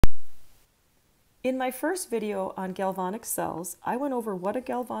In my first video on galvanic cells, I went over what a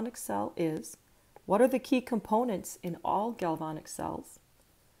galvanic cell is, what are the key components in all galvanic cells.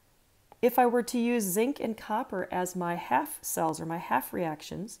 If I were to use zinc and copper as my half cells or my half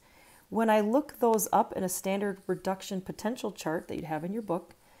reactions, when I look those up in a standard reduction potential chart that you'd have in your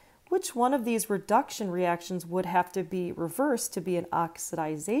book, which one of these reduction reactions would have to be reversed to be an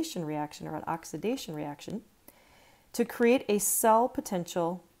oxidization reaction or an oxidation reaction to create a cell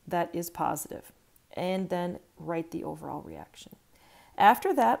potential that is positive, and then write the overall reaction.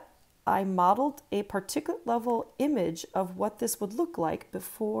 After that, I modeled a particulate level image of what this would look like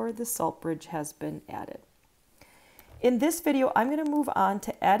before the salt bridge has been added. In this video, I'm going to move on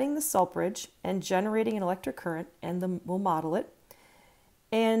to adding the salt bridge and generating an electric current, and we'll model it.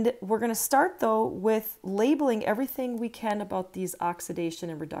 And we're going to start, though, with labeling everything we can about these oxidation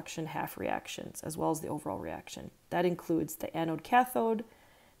and reduction half reactions, as well as the overall reaction. That includes the anode cathode,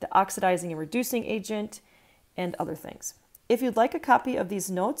 the oxidizing and reducing agent, and other things. If you'd like a copy of these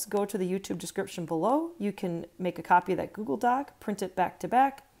notes, go to the YouTube description below. You can make a copy of that Google Doc, print it back to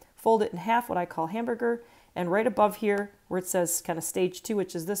back, fold it in half, what I call hamburger, and right above here where it says kind of stage 2,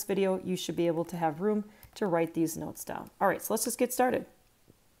 which is this video, you should be able to have room to write these notes down. All right, so let's just get started.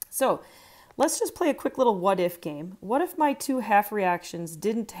 So let's just play a quick little what-if game. What if my two half reactions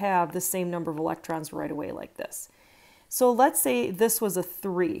didn't have the same number of electrons right away like this? So let's say this was a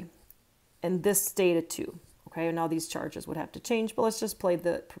 3 and this stayed a 2. Okay, now these charges would have to change, but let's just play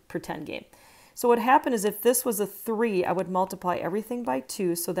the pretend game. So what happened is if this was a 3, I would multiply everything by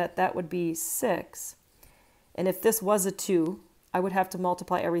 2 so that that would be 6. And if this was a 2, I would have to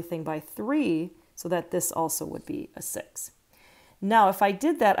multiply everything by 3 so that this also would be a 6. Now, if I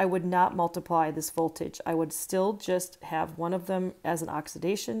did that, I would not multiply this voltage. I would still just have one of them as an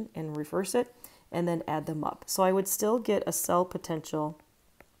oxidation and reverse it, and then add them up. So I would still get a cell potential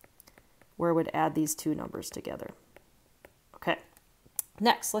where I would add these two numbers together. Okay,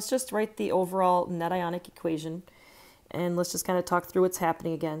 next, let's just write the overall net ionic equation, and let's just kind of talk through what's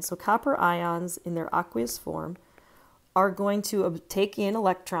happening again. So copper ions in their aqueous form are going to take in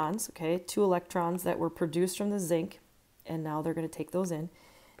electrons, okay, 2 electrons that were produced from the zinc, and now they're going to take those in.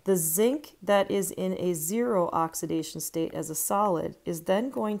 The zinc that is in a 0 oxidation state as a solid is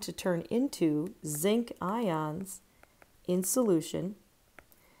then going to turn into zinc ions in solution,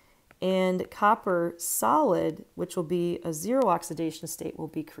 and copper solid, which will be a 0 oxidation state, will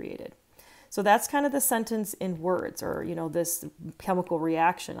be created. So that's kind of the sentence in words, or this chemical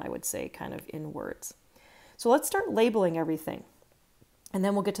reaction, I would say, kind of in words. So let's start labeling everything, and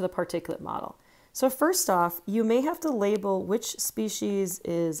then we'll get to the particulate model. So first off, you may have to label which species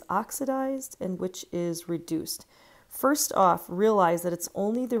is oxidized and which is reduced. First off, realize that it's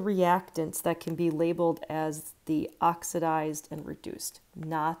only the reactants that can be labeled as the oxidized and reduced,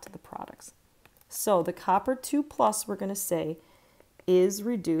 not the products. So the copper 2+, we're going to say, is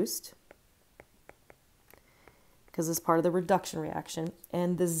reduced because it's part of the reduction reaction,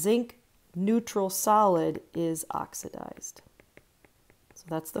 and the zinc neutral solid is oxidized. So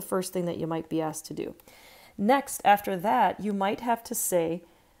that's the first thing that you might be asked to do. Next, after that, you might have to say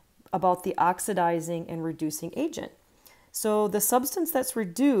about the oxidizing and reducing agent. So the substance that's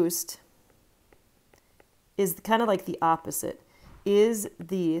reduced is kind of like the opposite. So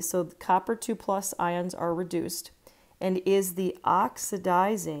the copper 2+ ions are reduced and is the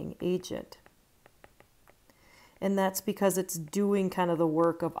oxidizing agent. And that's because it's doing kind of the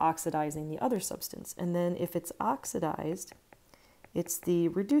work of oxidizing the other substance. And then if it's oxidized, it's the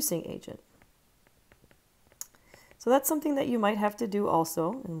reducing agent. So that's something that you might have to do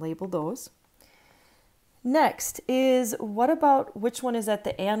also and label those. Next is, what about which one is at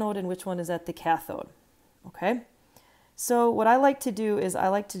the anode and which one is at the cathode? Okay, so what I like to do is I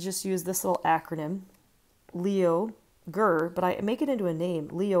like to just use this little acronym, LEO-GER, but I make it into a name,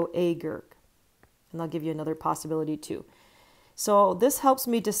 Leo-A-GER, and I'll give you another possibility too. So this helps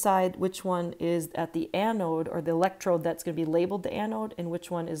me decide which one is at the anode, or the electrode that's going to be labeled the anode, and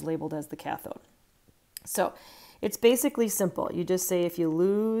which one is labeled as the cathode. So it's basically simple. You just say if you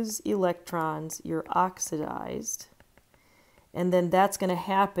lose electrons, you're oxidized, and then that's going to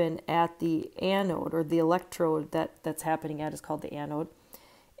happen at the anode, or the electrode that's happening at is called the anode.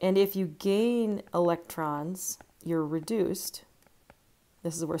 And if you gain electrons, you're reduced.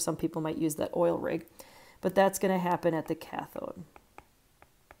 This is where some people might use that oil rig, but that's going to happen at the cathode.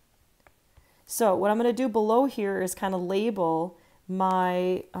 So what I'm going to do below here is kind of label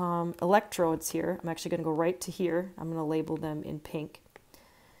my electrodes here. I'm actually going to go right to here. I'm going to label them in pink.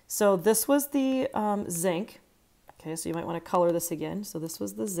 So this was the zinc. Okay, so you might want to color this again. So this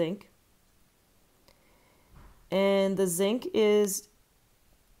was the zinc. And the zinc is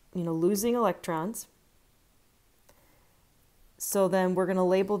losing electrons. So then we're going to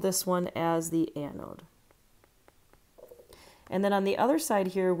label this one as the anode. And then on the other side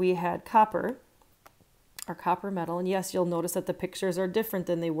here, we had copper, our copper metal. And yes, you'll notice that the pictures are different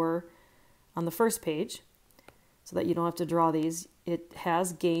than they were on the first page, so that you don't have to draw these. It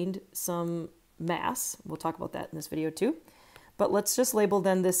has gained some mass. We'll talk about that in this video too. But let's just label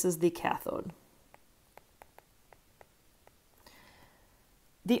then this is the cathode.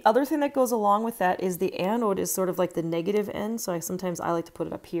 The other thing that goes along with that is the anode is sort of like the negative end. So sometimes I like to put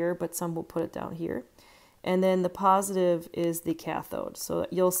it up here, but some will put it down here. And then the positive is the cathode. So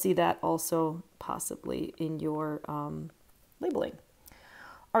you'll see that also possibly in your labeling.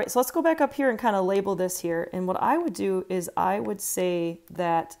 All right, so let's go back up here and kind of label this here. And what I would do is I would say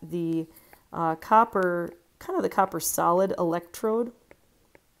that the copper, kind of the copper solid electrode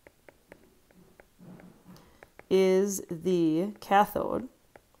is the cathode.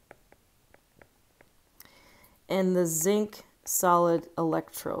 And the zinc solid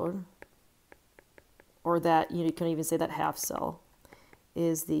electrode, or that, you can even say that half cell,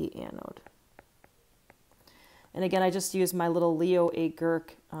 is the anode. And again, I just used my little Leo A.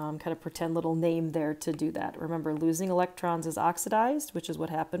 Gurk kind of pretend little name there to do that. Remember, losing electrons is oxidized, which is what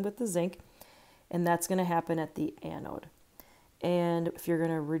happened with the zinc, and that's going to happen at the anode. And if you're going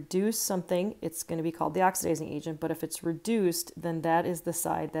to reduce something, it's going to be called the oxidizing agent, but if it's reduced, then that is the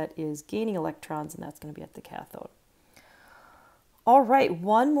side that is gaining electrons, and that's going to be at the cathode. All right,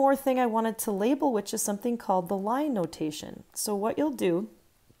 one more thing I wanted to label, which is something called the line notation. So what you'll do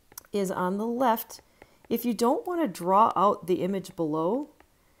is on the left, if you don't want to draw out the image below,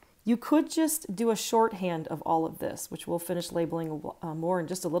 you could just do a shorthand of all of this, which we'll finish labeling more in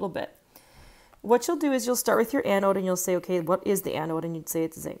just a little bit. What you'll do is you'll start with your anode and you'll say, okay, what is the anode? And you'd say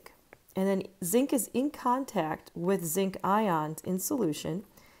it's zinc. And then zinc is in contact with zinc ions in solution,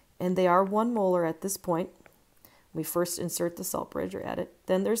 and they are 1 molar at this point. We first insert the salt bridge or add it.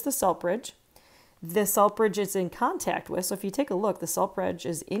 Then there's the salt bridge. The salt bridge is in contact with, so if you take a look, the salt bridge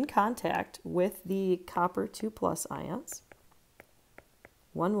is in contact with the copper 2+ ions,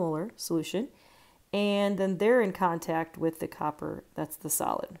 1 molar solution, and then they're in contact with the copper, that's the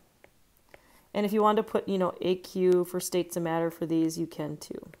solid. And if you want to put, AQ for states of matter for these, you can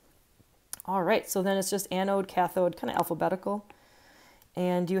too. All right, so then it's just anode, cathode, kind of alphabetical.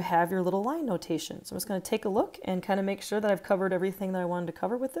 And you have your little line notation. So I'm just going to take a look and kind of make sure that I've covered everything that I wanted to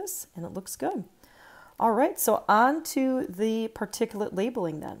cover with this, and it looks good. All right, so on to the particulate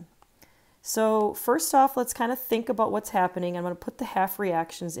labeling then. So first off, let's kind of think about what's happening. I'm going to put the half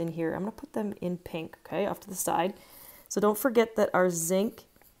reactions in here. I'm going to put them in pink, okay, off to the side. So don't forget that our zinc,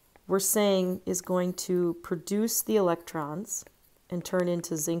 we're saying, is going to produce the electrons and turn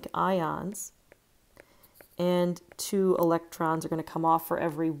into zinc ions, and 2 electrons are going to come off for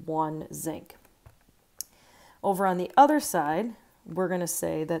every 1 zinc. Over on the other side, we're going to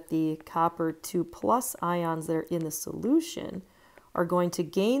say that the copper 2+ ions that are in the solution are going to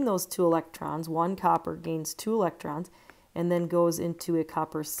gain those 2 electrons. 1 copper gains 2 electrons and then goes into a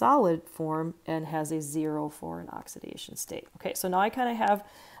copper solid form and has a 0 for an oxidation state. Okay, so now I kind of have,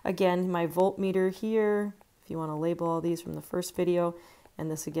 again, my voltmeter here, if you want to label all these from the first video,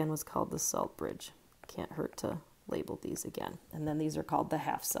 and this again was called the salt bridge. Can't hurt to label these again. And then these are called the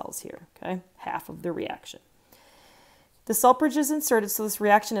half cells here, okay? Half of the reaction. The salt bridge is inserted, so this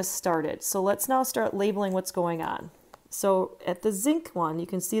reaction has started. So let's now start labeling what's going on. So at the zinc one, you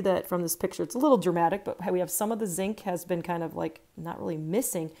can see that from this picture, it's a little dramatic, but we have some of the zinc has been kind of like not really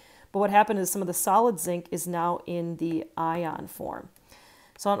missing, but what happened is some of the solid zinc is now in the ion form.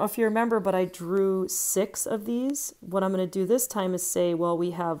 So I don't know if you remember, but I drew 6 of these. What I'm going to do this time is say, well,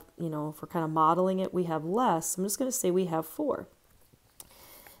 we have, if we're kind of modeling it, we have less. I'm just going to say we have 4.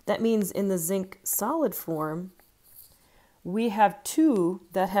 That means in the zinc solid form, we have 2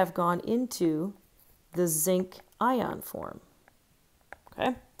 that have gone into the zinc ion form.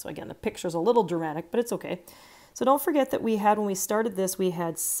 Okay, so again, the picture's a little dramatic, but it's okay. So don't forget that we had, when we started this, we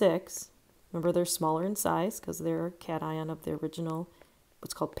had 6. Remember, they're smaller in size because they're a cation of the original,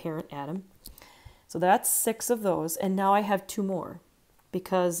 what's called parent atom. So that's 6 of those, and now I have 2 more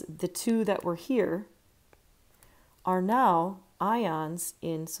because the 2 that were here are now ions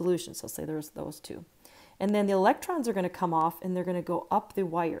in solution. So say there's those 2. And then the electrons are going to come off and they're going to go up the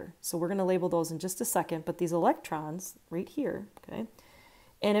wire. So we're going to label those in just a second, but these electrons right here, okay?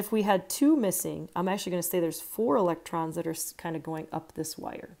 And if we had 2 missing, I'm actually going to say there's 4 electrons that are kind of going up this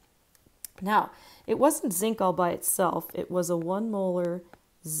wire. Now, it wasn't zinc all by itself. It was a 1 molar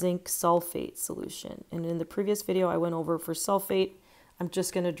zinc sulfate solution. And in the previous video I went over for sulfate, I'm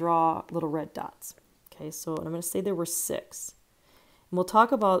just going to draw little red dots. Okay, so I'm going to say there were 6. And we'll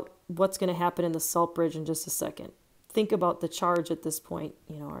talk about what's going to happen in the salt bridge in just a second. Think about the charge at this point,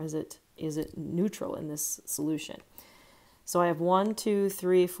 you know, or is it neutral in this solution? So I have 1, 2,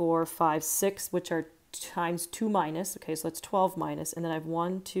 3, 4, 5, 6, which are times 2 minus. Okay, so that's 12 minus. And then I have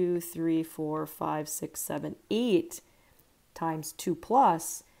 1, 2, 3, 4, 5, 6, 7, 8 times 2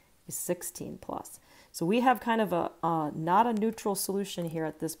 plus is 16 plus. So we have kind of a not a neutral solution here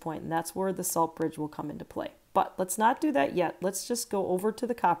at this point, and that's where the salt bridge will come into play. But let's not do that yet. Let's just go over to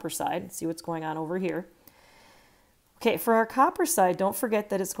the copper side and see what's going on over here. Okay, for our copper side, don't forget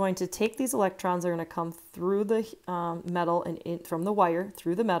that it's going to take these electrons, they're going to come through the metal and from the wire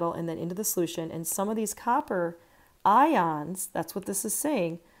through the metal and then into the solution. And some of these copper ions, that's what this is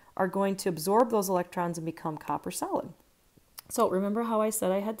saying, are going to absorb those electrons and become copper solid. So remember how I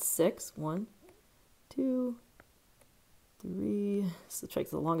said I had 6? 1, 2, 3, so check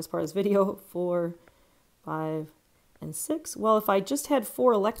the longest part of this video, 4, 5, and 6. Well, if I just had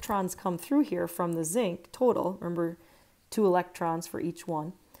 4 electrons come through here from the zinc total, remember 2 electrons for each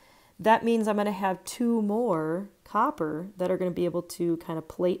one, that means I'm going to have 2 more copper that are going to be able to kind of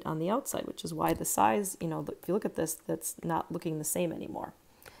plate on the outside, which is why the size, you know, if you look at this, that's not looking the same anymore.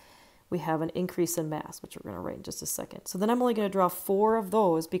 We have an increase in mass, which we're going to write in just a second. So then I'm only going to draw 4 of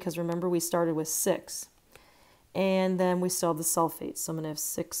those because remember we started with 6. And then we still have the sulfates, so I'm going to have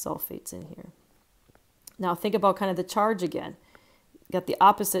 6 sulfates in here. Now think about kind of the charge again. Got the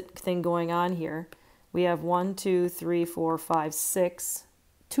opposite thing going on here. We have 1, 2, 3, 4, 5, 6,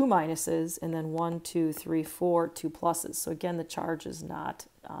 2 minuses, and then 1, 2, 3, 4, 2 pluses. So again, the charge is not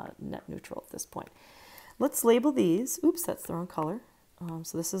net neutral at this point. Let's label these. Oops, that's the wrong color.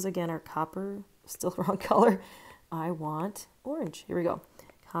 So this is again our copper, still the wrong color. I want orange. Here we go.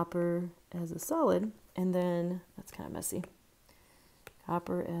 Copper as a solid, and then that's kind of messy.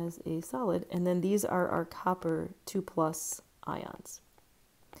 Copper as a solid, and then these are our copper 2 plus ions.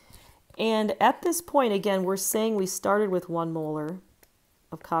 And at this point, again, we're saying we started with 1 molar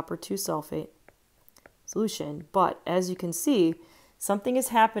of copper 2 sulfate solution, but as you can see, something is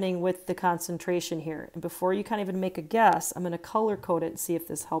happening with the concentration here. And before you kind of even make a guess, I'm going to color code it and see if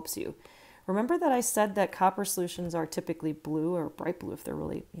this helps you. Remember that I said that copper solutions are typically blue or bright blue if they're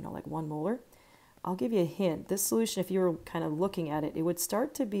really, you know, like 1 molar. I'll give you a hint. This solution, if you were kind of looking at it, it would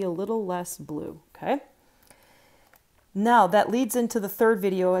start to be a little less blue, okay? Now, that leads into the third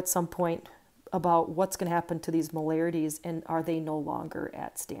video at some point about what's going to happen to these molarities and are they no longer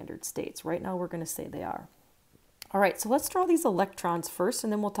at standard states. Right now, we're going to say they are. All right, so let's draw these electrons first,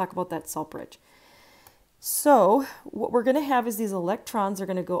 and then we'll talk about that salt bridge. So what we're going to have is these electrons are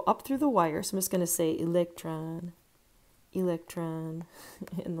going to go up through the wire. So I'm just going to say electron, electron,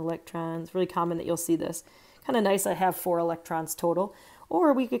 and electrons. It's really common that you'll see this. Kind of nice I have 4 electrons total.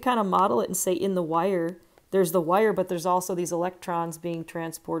 Or we could kind of model it and say in the wire, there's the wire, but there's also these electrons being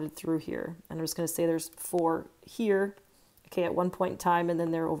transported through here. And I'm just going to say there's 4 here, okay, at one point in time, and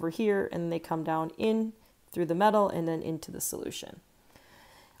then they're over here, and they come down in through the metal and then into the solution.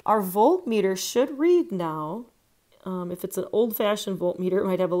 Our voltmeter should read now, if it's an old-fashioned voltmeter, it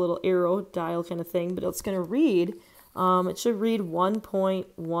might have a little arrow dial kind of thing, but it's going to read, it should read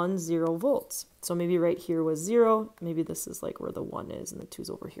 1.10 volts. So maybe right here was 0, maybe this is like where the 1 is and the 2 is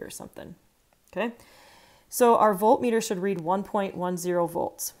over here or something, okay? So our voltmeter should read 1.10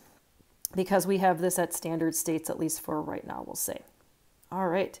 volts because we have this at standard states, at least for right now, we'll say. All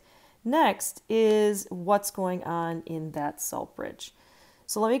right, next is what's going on in that salt bridge.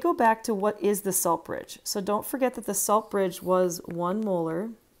 So let me go back to what is the salt bridge. So don't forget that the salt bridge was 1 molar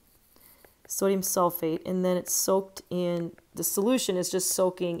sodium sulfate, and then it's soaked in, the solution is just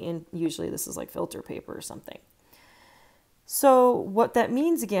soaking in, usually this is like filter paper or something. So what that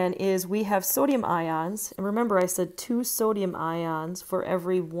means again is we have sodium ions, and remember I said 2 sodium ions for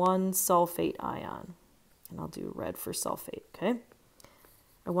every 1 sulfate ion. And I'll do red for sulfate, okay?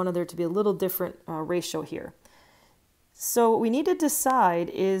 I wanted there to be a little different ratio here. So what we need to decide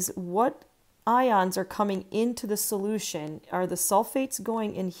is what ions are coming into the solution. Are the sulfates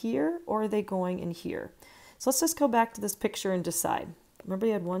going in here or are they going in here? So let's just go back to this picture and decide. Remember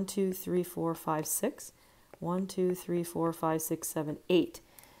you had 1, 2, 3, 4, 5, 6. 1, 2, 3, 4, 5, 6, 7, 8.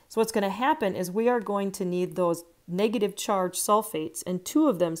 So what's going to happen is we are going to need those negative charge sulfates, and 2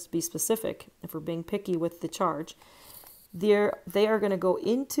 of them to be specific, if we're being picky with the charge. They are going to go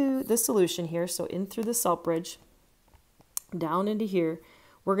into the solution here, so in through the salt bridge, down into here.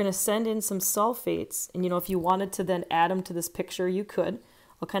 We're going to send in some sulfates, and you know, if you wanted to then add them to this picture, you could.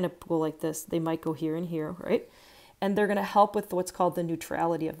 I'll kind of go like this. They might go here and here, right? And they're going to help with what's called the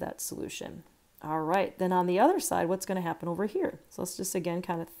neutrality of that solution. All right, then on the other side, what's going to happen over here? So let's just again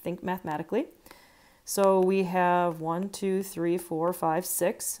kind of think mathematically. So we have 1, 2, 3, 4, 5,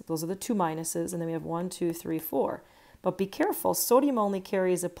 6. Those are the two minuses. And then we have 1, 2, 3, 4. But be careful, sodium only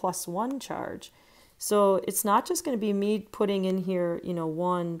carries a +1 charge. So it's not just going to be me putting in here,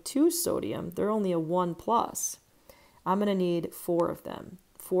 1, 2 sodium. They're only a 1 plus. I'm going to need 4 of them,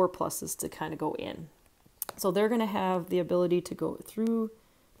 4 pluses to kind of go in. So they're going to have the ability to go through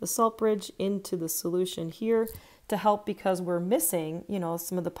the salt bridge into the solution here to help, because we're missing,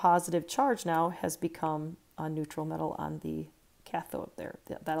 some of the positive charge now has become a neutral metal on the cathode there,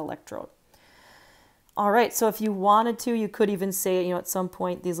 that electrode. All right, so if you wanted to, you could even say, at some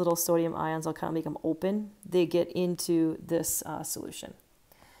point, these little sodium ions, I'll kind of make them open. They get into this solution.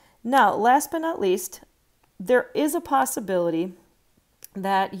 Now, last but not least, there is a possibility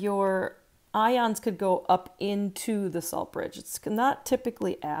that your ions could go up into the salt bridge. It's not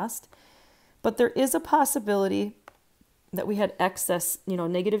typically asked, but there is a possibility that we had excess,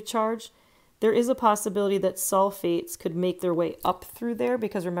 negative charge. There is a possibility that sulfates could make their way up through there,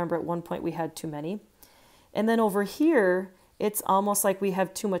 because remember, at one point we had too many. And then over here, it's almost like we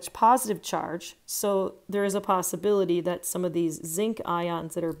have too much positive charge. So there is a possibility that some of these zinc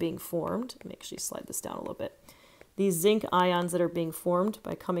ions that are being formed, let me actually slide this down a little bit. These zinc ions that are being formed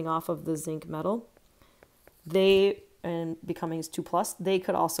by coming off of the zinc metal, and becoming as 2+, they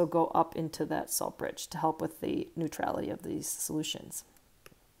could also go up into that salt bridge to help with the neutrality of these solutions.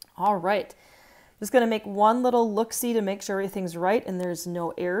 All right, just going to make one little look-see to make sure everything's right and there's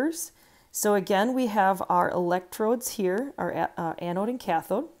no errors. So again, we have our electrodes here, our anode and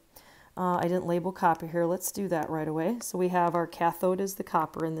cathode. I didn't label copper here. Let's do that right away. So we have our cathode is the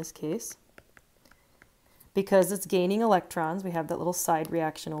copper in this case. Because it's gaining electrons, we have that little side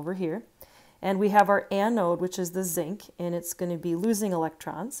reaction over here. And we have our anode, which is the zinc, and it's going to be losing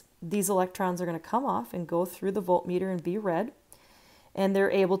electrons. These electrons are going to come off and go through the voltmeter and be read. And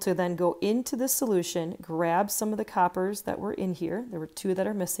they're able to then go into the solution, grab some of the coppers that were in here. There were 2 that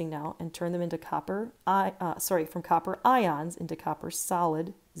are missing now, and turn them into from copper ions into copper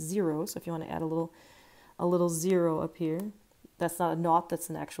solid zero. So if you want to add a little 0 up here, that's not a naught, that's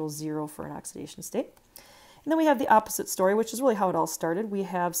an actual 0 for an oxidation state. And then we have the opposite story, which is really how it all started. We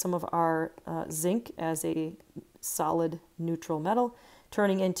have some of our zinc as a solid neutral metal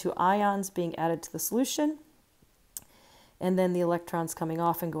turning into ions being added to the solution. And then the electrons coming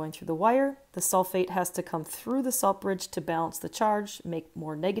off and going through the wire. The sulfate has to come through the salt bridge to balance the charge, make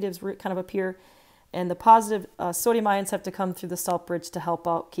more negatives kind of appear. And the positive sodium ions have to come through the salt bridge to help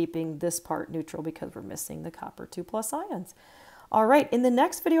out keeping this part neutral, because we're missing the copper 2+ ions. All right, in the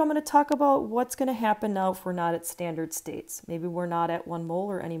next video, I'm going to talk about what's going to happen now if we're not at standard states. Maybe we're not at 1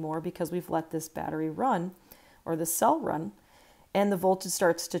 molar anymore because we've let this battery run, or the cell run, and the voltage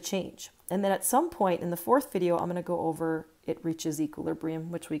starts to change. And then at some point in the 4th video, I'm going to go over it reaches equilibrium,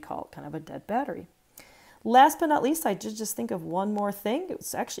 which we call kind of a dead battery. Last but not least, I did just think of one more thing. It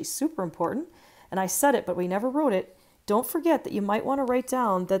was actually super important, and I said it, but we never wrote it. Don't forget that you might want to write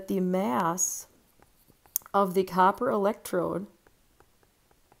down that the mass of the copper electrode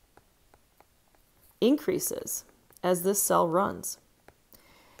increases as this cell runs.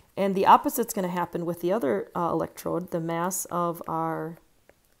 And the opposite's going to happen with the other electrode. The mass of our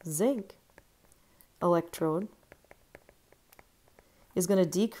zinc electrode is going to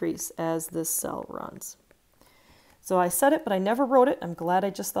decrease as this cell runs. So I said it, but I never wrote it. I'm glad I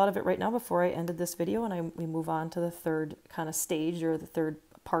just thought of it right now before I ended this video, and we move on to the 3rd kind of stage, or the 3rd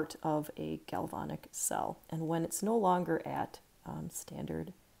part of a galvanic cell, and when it's no longer at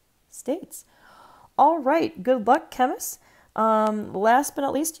standard states. All right, good luck, chemists. Last but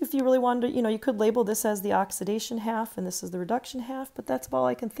not least, if you really wanted to, you could label this as the oxidation half and this is the reduction half, but that's all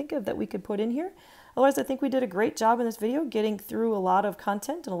I can think of that we could put in here. Otherwise, I think we did a great job in this video getting through a lot of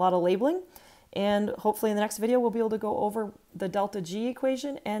content and a lot of labeling. And hopefully in the next video, we'll be able to go over the delta G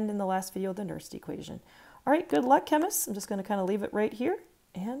equation, and in the last video, the Nernst equation. All right, good luck, chemists. I'm just going to kind of leave it right here,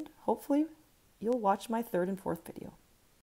 and hopefully you'll watch my 3rd and 4th video.